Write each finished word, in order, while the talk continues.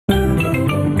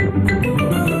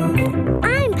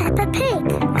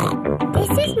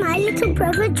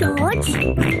Brother George.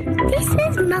 This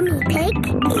is Mummy Pig.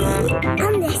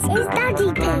 And this is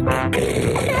Daddy Pig.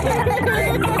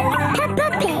 Peppa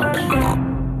Pig.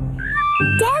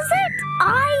 Desert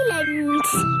Island.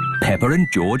 Peppa and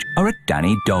George are at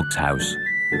Danny Dog's house.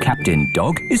 Captain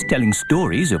Dog is telling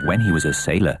stories of when he was a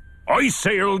sailor. I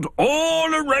sailed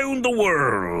all around the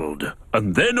world,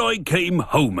 and then I came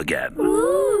home again.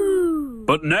 Ooh.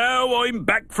 But now I'm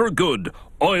back for good.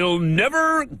 I'll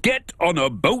never get on a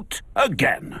boat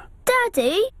again.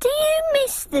 Daddy, do you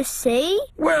miss the sea?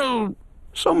 Well,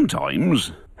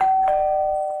 sometimes.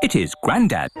 It is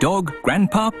Grandad Dog,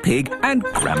 Grandpa Pig and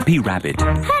Grampy Rabbit.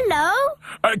 Hello.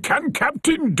 Can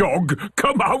Captain Dog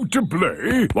come out to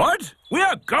play? What?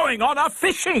 We're going on a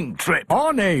fishing trip.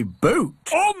 On a boat?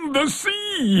 On the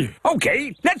sea!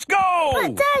 OK, let's go!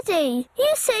 But Daddy,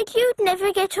 you said you'd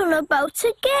never get on a boat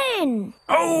again.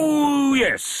 Oh,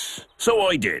 yes. So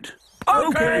I did.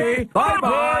 OK,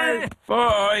 bye-bye.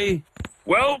 Bye.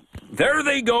 Well, there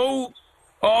they go.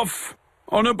 Off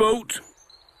on a boat.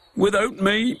 Without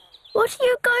me. What are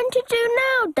you going to do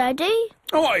now, Daddy?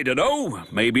 Oh, I don't know.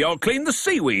 Maybe I'll clean the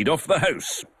seaweed off the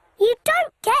house. You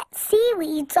don't get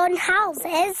seaweeds on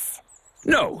houses.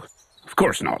 No, of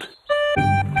course not.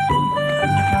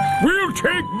 We'll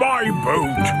take my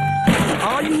boat.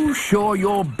 Are you sure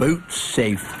your boat's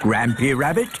safe, Grampy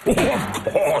Rabbit? Oh, of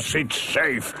course it's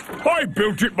safe. I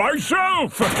built it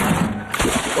myself.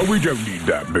 Oh, we don't need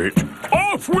that bit.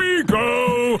 Off we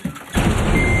go.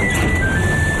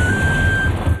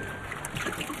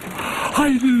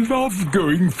 I love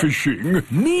going fishing.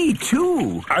 Me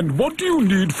too. And what do you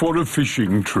need for a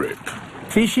fishing trip?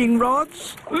 Fishing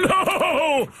rods?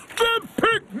 No! The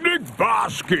picnic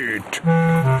basket!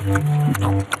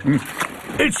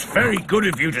 It's very good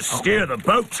of you to steer the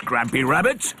boat, Grampy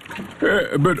Rabbit.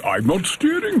 But I'm not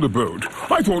steering the boat.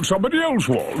 I thought somebody else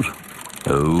was.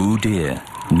 Oh dear,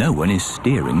 no one is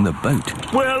steering the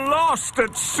boat. We're lost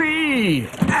at sea.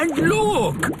 And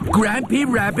look! Grampy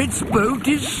Rabbit's boat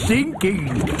is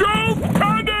sinking. Don't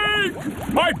panic!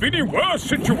 I've been in worse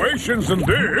situations than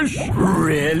this.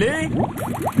 Really?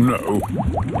 No,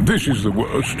 this is the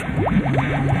worst.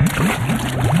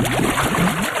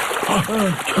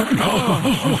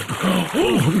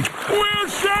 We're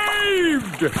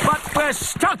saved! But we're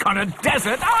stuck on a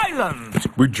desert island.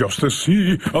 With just the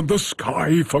sea and the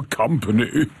sky for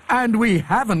company. And we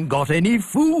haven't got any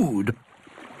food.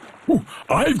 Oh,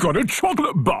 I've got a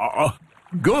chocolate bar.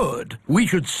 Good. We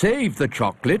should save the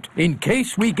chocolate in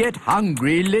case we get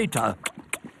hungry later.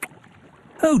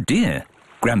 Oh dear,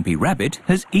 Grampy Rabbit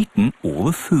has eaten all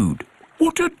the food.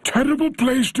 What a terrible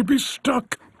place to be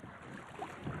stuck.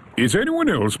 Is anyone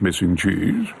else missing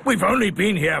cheese? We've only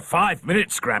been here 5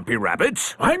 minutes, Grampy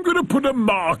Rabbit. I'm going to put a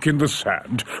mark in the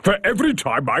sand for every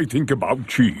time I think about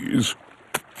cheese.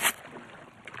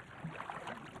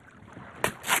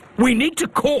 We need to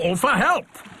call for help.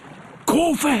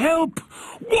 Call for help?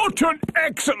 What an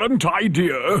excellent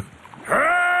idea!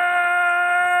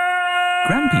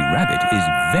 Grampy Rabbit is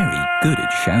very good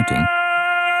at shouting.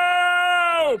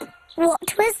 Help!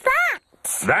 What was that?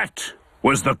 That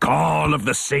was the call of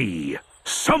the sea.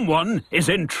 Someone is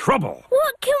in trouble.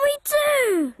 What can we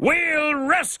do? We'll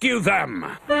rescue them.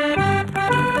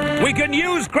 We can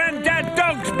use Grandad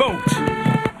Dog's boat.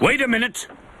 Wait a minute.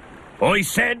 I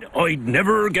said I'd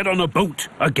never get on a boat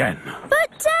again. But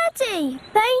Daddy,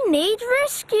 they need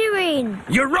rescuing.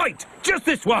 You're right. Just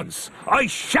this once. I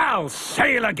shall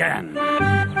sail again.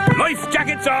 Life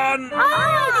jackets on.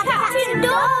 Aye, Captain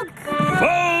Dog.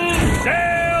 Full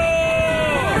sail!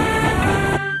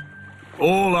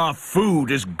 All our food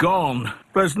is gone.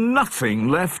 There's nothing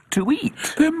left to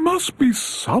eat. There must be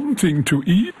something to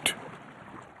eat.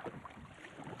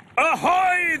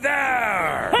 Ahoy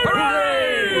there!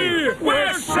 Hooray!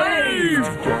 We're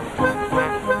saved!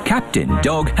 Captain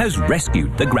Dog has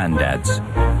rescued the Granddads.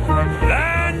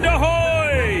 Land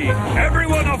ahoy!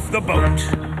 Everyone off the boat.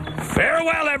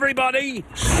 Farewell, everybody.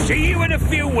 See you in a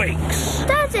few weeks.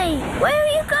 Daddy, where are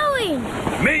you going?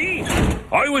 Me?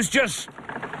 I was just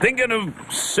thinking of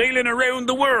sailing around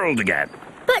the world again.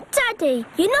 But Daddy,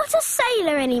 you're not a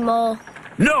sailor anymore.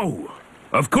 No,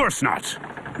 of course not.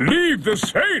 Leave the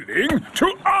sailing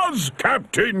to us,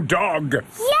 Captain Dog.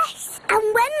 Yes,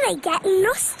 and when they get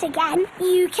lost again,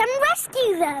 you can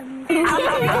rescue them.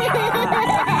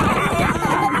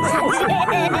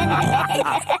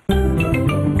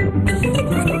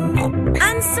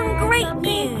 And some great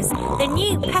news. The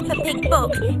new Peppa Pig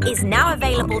book is now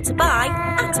available to buy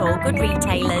at all good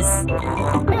retailers.